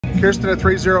Kirsten, a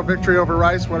 3-0 victory over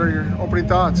Rice. What are your opening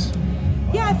thoughts?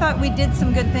 Yeah, I thought we did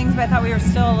some good things, but I thought we were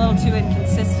still a little too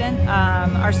inconsistent.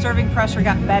 Our serving pressure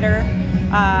got better,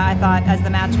 I thought, as the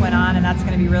match went on, and that's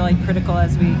going to be really critical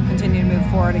as we continue to move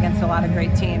forward against a lot of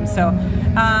great teams. So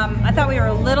I thought we were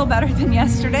a little better than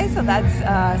yesterday, so that's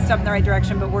a step in the right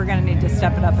direction, but we're going to need to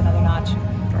step it up another notch.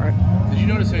 All right. Did you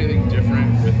notice anything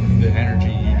different with the energy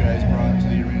you guys brought to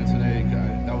the arena today?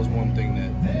 That was one thing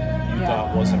that you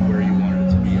thought wasn't where you wanted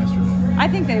it to be yesterday. I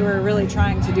think they were really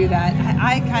trying to do that.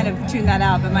 I kind of tuned that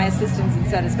out, but my assistants had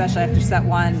said, especially after set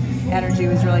one, energy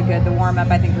was really good. The warm-up,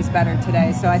 I think, was better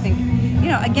today. So I think, you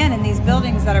know, again, in these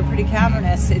buildings that are pretty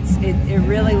cavernous, it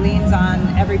really leans on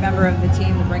every member of the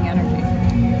team to bring energy.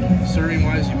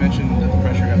 Serving-wise, you mentioned that the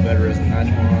pressure got better as the match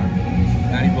went on.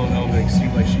 Maddie Bojanovic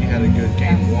seemed like she had a good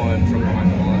game one from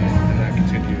behind the line, and that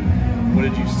continued. What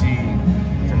did you see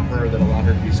from her that allowed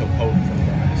her to be so potent from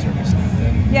behind the service line?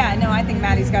 Yeah, no, I think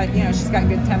Maddie's got, you know, she's got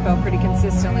good tempo pretty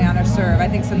consistently on her serve. I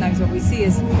think sometimes what we see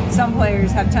is some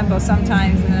players have tempo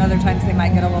sometimes, and then other times they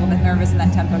might get a little bit nervous and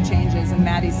that tempo changes. And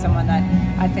Maddie's someone that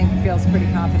I think feels pretty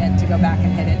confident to go back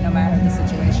and hit it no matter the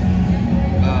situation.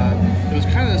 It was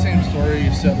kind of the same story.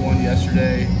 You set one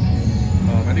yesterday.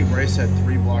 I think Rice had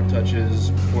 3 block touches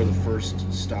before the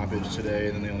first stoppage today,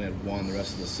 and then they only had 1 the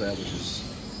rest of the set, which is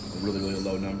a really, really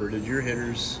low number. Did your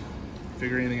hitters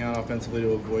figure anything out offensively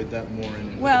to avoid that more?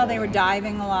 Well, they were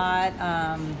diving a lot.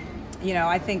 You know,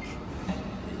 I think,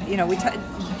 you know,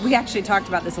 we actually talked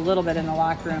about this a little bit in the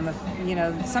locker room. You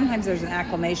know, sometimes there's an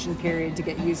acclimation period to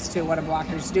get used to what a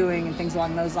blocker's doing and things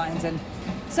along those lines. And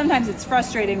sometimes it's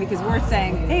frustrating because we're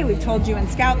saying, hey, we've told you in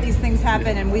scout these things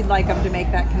happen, and we'd like them to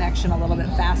make that connection a little bit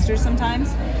faster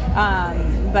sometimes.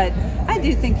 But I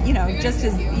do think, you know, just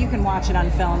as you can watch it on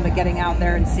film, but getting out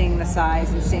there and seeing the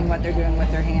size and seeing what they're doing with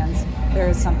their hands, there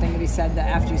is something to be said that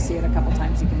after you see it a couple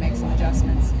times, you can make some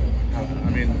adjustments. I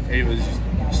mean, Ava's just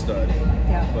a stud.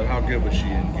 Yeah. But how good was she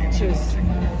in game She two? was,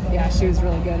 yeah, she was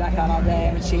really good, I thought, all day.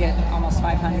 I mean, she hit almost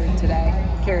 500 today,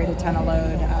 carried a ton of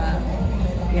load.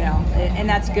 You know, and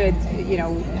that's good. You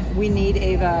know, we need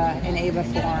Ava in Ava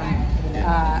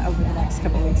form over the next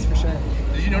couple of weeks for sure.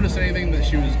 Did you notice anything that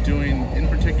she was doing in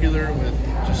particular with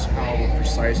just how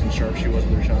precise and sharp she was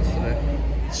with her shots today?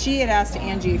 She had asked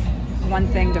Angie one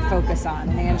thing to focus on,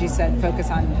 and Angie said focus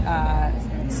on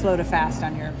slow to fast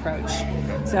on your approach.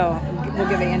 So we'll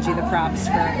give Angie the props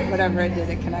for whatever it did.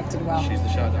 It connected well. She's the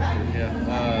shot doctor,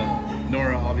 yeah.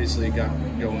 Nora obviously got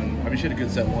going. I mean, she had a good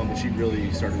set one, but she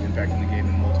really started impacting the game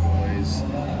in multiple ways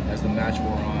as the match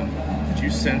wore on. Did you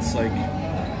sense, like,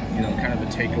 you know, kind of a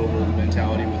takeover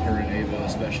mentality with her and Ava,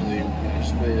 especially, you know,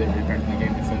 just the way they were impacting the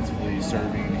game defensively,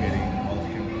 serving, hitting, all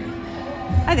that kind of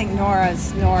thing? I think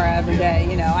Nora's Nora every day.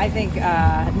 You know, I think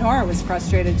Nora was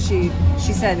frustrated. She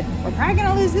said, we're probably going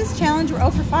to lose this challenge. We're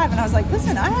 0 for 5. And I was like,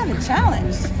 listen, I haven't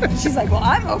challenged. She's like, well,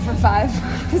 I'm 0 for 5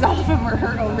 because all of them were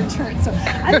her overturned. So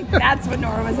I think that's what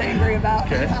Nora was angry about.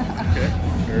 Okay,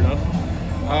 fair enough.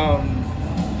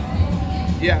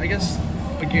 Yeah, I guess,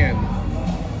 again,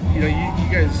 you know,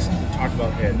 you guys talk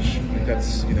about edge. I think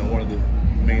that's, you know, one of the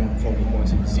main focal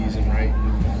points of the season, right?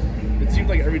 It seemed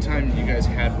like every time you guys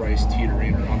had Rice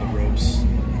teetering or on the ropes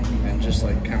and just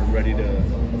like kind of ready to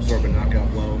absorb a knockout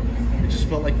blow, it just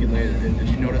felt like you landed it. Did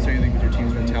you notice anything with your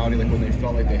team's mentality, like when they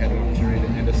felt like they had an opportunity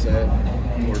to end a set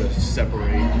or to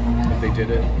separate, that they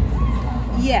did it?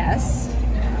 Yes,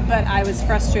 but I was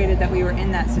frustrated that we were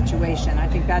in that situation. I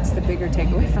think that's the bigger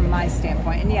takeaway from my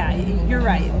standpoint. And yeah, you're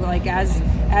right. Like as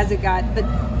it got,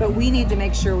 but we need to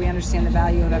make sure we understand the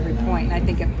value of every point. And I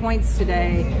think at points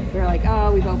today, we were like,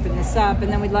 oh, we've opened this up,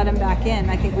 and then we'd let them back in.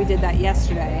 I think we did that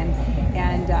yesterday,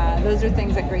 and those are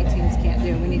things that great teams can't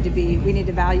do. We need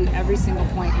to value every single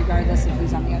point, regardless of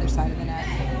who's on the other side of the net.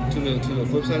 To the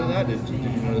flip side of that, did you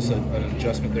notice an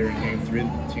adjustment there in game 3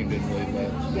 that the team didn't really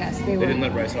let? Yes, they didn't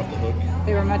let Rice off the hook.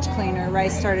 They were much cleaner.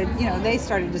 Rice started, you know, they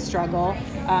started to struggle.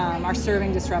 Our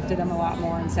serving disrupted them a lot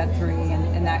more in set 3,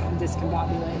 and that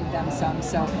discombobulated them some.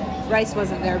 So Rice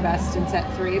wasn't their best in set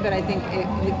 3, but I think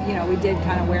you know, we did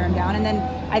kind of wear them down. And then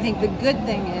I think the good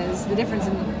thing is the difference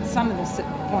in some of the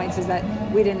points is that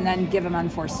we didn't then give them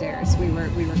unforced errors. We were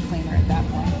cleaner at that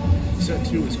point. Set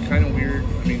 2 was kind of weird.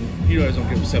 I mean, you guys don't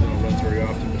give 7-0 runs very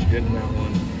often, but you did in that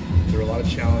one. There were a lot of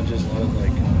challenges, a lot of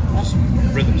like just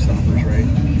rhythm stoppers, right?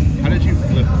 How did you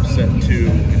flip set 2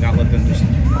 and not let them just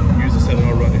use the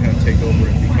 7-0 run to kind of take over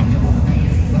and be comfortable?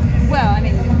 Well, I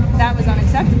mean, that was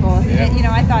unacceptable. Yeah. You know,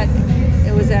 I thought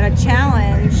it was at a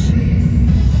challenge.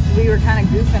 We were kind of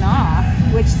goofing off,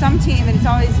 which some team, and it's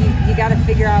always, you got to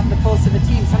figure out the pulse of a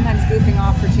team. Sometimes goofing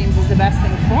off for teams is the best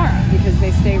thing for them because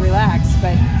they stay relaxed.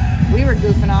 But we were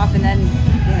goofing off, and then,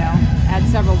 had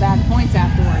several bad points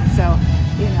afterwards. So,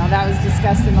 that was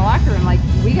discussed in the locker room. Like,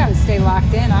 we got to stay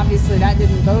locked in. Obviously, that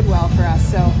didn't bode well for us.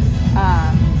 So,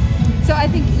 so I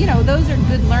think, those are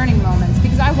good learning moments,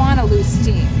 because I want to lose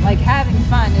steam. Like, having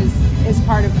fun is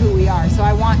part of who we are. So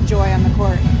I want joy on the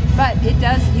court. But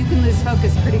you can lose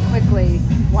focus pretty quickly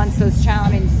once those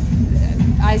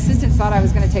my assistants thought I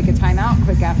was going to take a timeout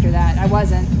quick after that. I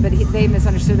wasn't, but they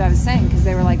misunderstood what I was saying, because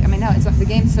they were like, no, the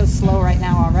game's so slow right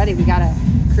now already. We got to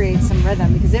create some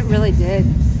rhythm, because it really did.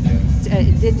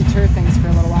 It did deter things for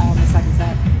a little while in the second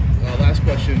set. Last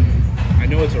question. I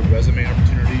know it's a resume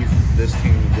opportunity for this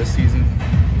team this season,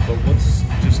 but what's,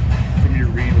 just from your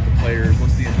read with the players,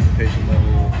 what's the anticipation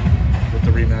level with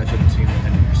the rematch of the team that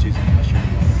ended your season last year?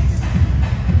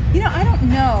 I don't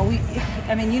know.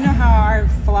 You know how our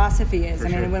philosophy is. For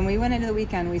sure. When we went into the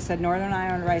weekend, we said Northern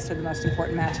Iowa and Rice are the most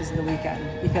important matches of the weekend,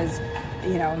 because,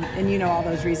 and all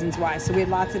those reasons why. So we had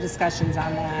lots of discussions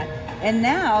on that. And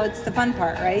now it's the fun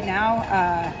part, right? Now,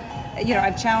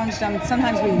 I've challenged them.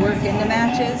 Sometimes we work into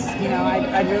matches.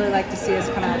 I'd really like to see us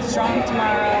come out strong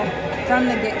tomorrow from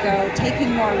the get-go,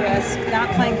 taking more risk, not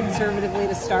playing conservatively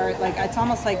to start. Like, it's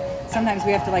almost like sometimes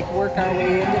we have to work our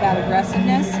way into that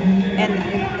aggressiveness, and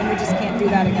we just can't do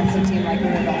that against a team like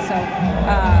Louisville. So,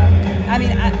 I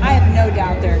have no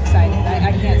doubt they're excited.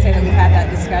 I can't say that we've had that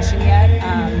discussion yet.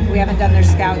 We haven't done their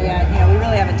scout yet. We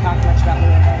really haven't talked much about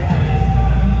Louisville yet.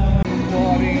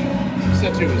 Well,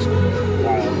 Set 2 was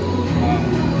wild.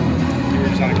 You were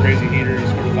just on a crazy heater. You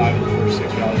scored 5 of the first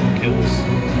 6 valuable kills.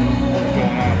 What's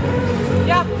going on?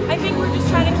 Yeah, I think we're just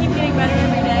trying to keep getting better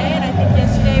every day, and I think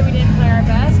yesterday we didn't play our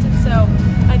best, and so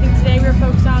I think today we were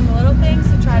focused on the little things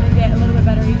to try to get a little bit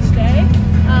better each day.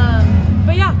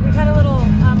 But yeah, we've had a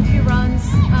few runs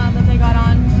that they got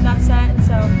on that set, and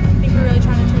so I think we're really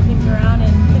trying to turn things around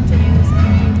and continue this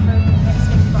energy for next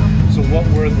game as well. So what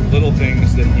were the little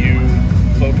things that you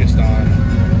focused on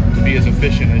to be as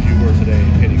efficient as you were today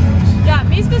hitting those? Yeah,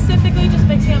 me specifically, just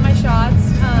mixing up my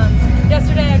shots.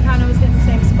 Yesterday I kind of was hitting the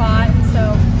same spot, and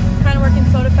so kind of working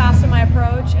slow to fast in my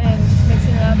approach and just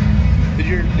mixing it up.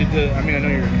 I know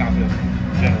you're confident in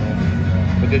general,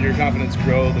 but did your confidence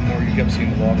grow the more you kept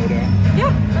seeing the ball go down?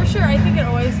 Yeah, for sure. I think it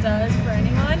always does for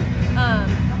anyone.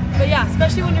 But yeah,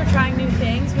 especially when you're trying new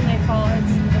things, when they fall, it's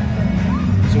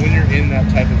different. So when you're in that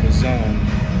type of a zone,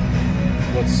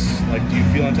 do you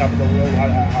feel on top of the world?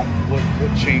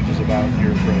 What changes about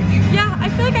your approach? Yeah, I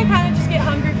feel like I kind of just get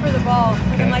hungry for the ball.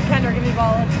 Okay. And Kendra, give me the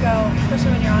ball, let's go.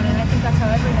 Especially when you're on it. I think that's how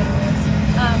every hitter is.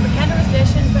 But Kendra was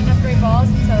dishing, putting up great balls,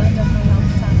 and so that definitely helps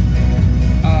a ton.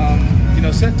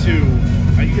 Set 2,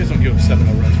 you guys don't give up 7-0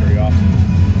 runs very often.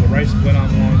 The Rice went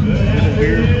on one. It was a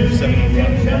weird 7-0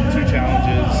 run, 2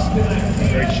 challenges,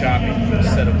 very choppy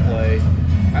set of play.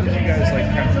 How did you guys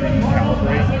kind of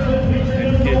recalibrate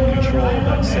and get control of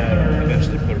that set and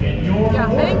eventually put it in?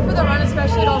 Yeah, I think for the run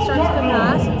especially, it all starts with the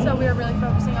pass, and so we were really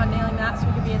focusing on nailing that so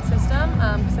we could be in system,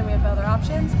 because then we have other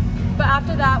options. But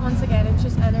after that, once again, it's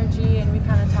just energy, and we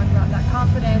kind of talk about that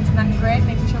confidence and that grit,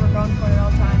 making sure we're going for it at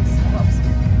all times. It helps.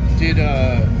 Did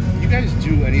you guys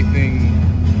do anything,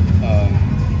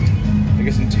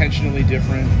 intentionally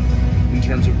different in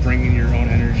terms of bringing your own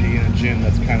energy in a gym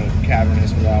that's kind of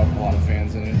cavernous without a lot of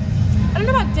fans in it? I don't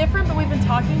know about different, but we've been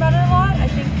talking about it a lot. I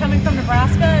think coming from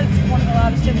Nebraska, it's one of the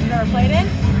loudest gyms we've ever played in.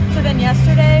 So then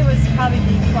yesterday was probably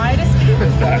the quietest game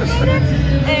we've ever played in.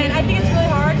 And I think it's really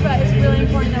hard, but it's really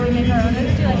important that we make our own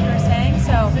energy, like you were saying.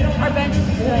 So our bench is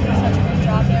doing such a great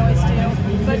job, they always do.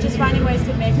 But just finding ways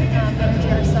to make energy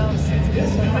ourselves since it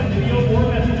is so hard.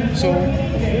 So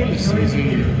before the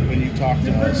season, when you talked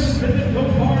to us,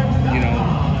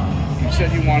 you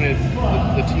said you wanted,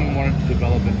 the team wanted to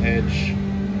develop an edge.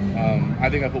 I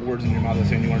think I put words in your mouth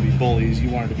saying you want to be bullies, you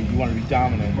want to be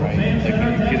dominant, right? Like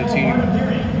when you get a team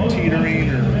teetering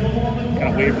or kind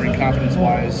of wavering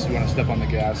confidence-wise, you want to step on the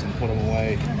gas and put them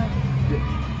away.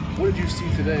 What did you see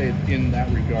today in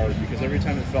that regard? Because every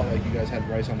time it felt like you guys had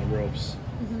Rice on the ropes,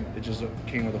 it just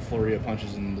came with a flurry of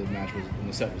punches and the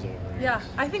set was over. Yeah,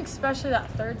 I think especially that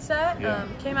third set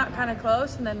came out kind of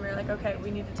close, and then we were like, okay,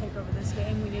 we need to take over this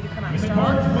game. We need to come out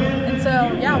strong. And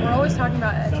so, yeah, we're always talking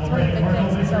about edge. It's one of the big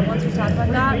things. And so once we talked about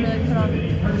that, really turn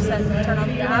on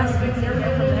the gas, and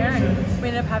go from there. And we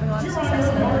ended up having a lot of success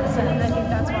in that third set, and I think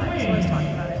that's why we're always talking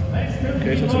about it.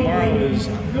 Okay, so tomorrow is,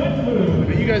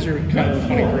 you guys are kind of a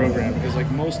funny program, because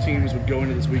most teams would go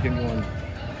into this weekend going,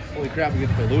 holy crap, we get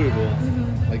to play Louisville.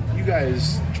 You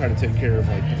guys try to take care of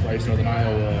Rice, Northern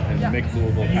Iowa, and make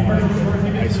Louisville kind of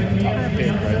the icing on top of the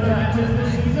cake,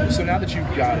 right? So now that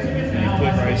you've got it, and you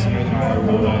put Rice and Northern Iowa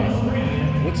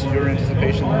away, what's your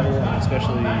anticipation level, and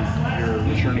especially your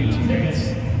returning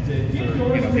teammates for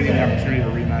getting the opportunity to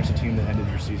rematch the team that ended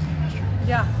your season last year?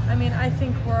 Yeah, I mean, I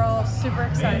think we're all super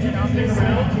excited, obviously.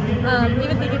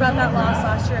 Even thinking about that loss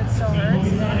last year, it still hurts.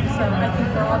 And so I think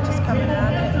we're all just coming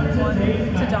at it. We want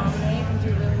to dominate and do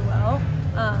really well.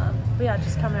 But yeah,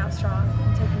 just coming out strong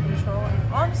and taking control.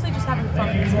 And honestly, just having fun.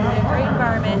 It's a great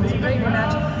environment. It's a great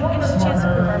rematch. And just a chance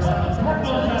to prove ourselves. I think it's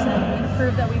really exciting and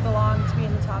prove that we belong to be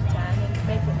in the top 10.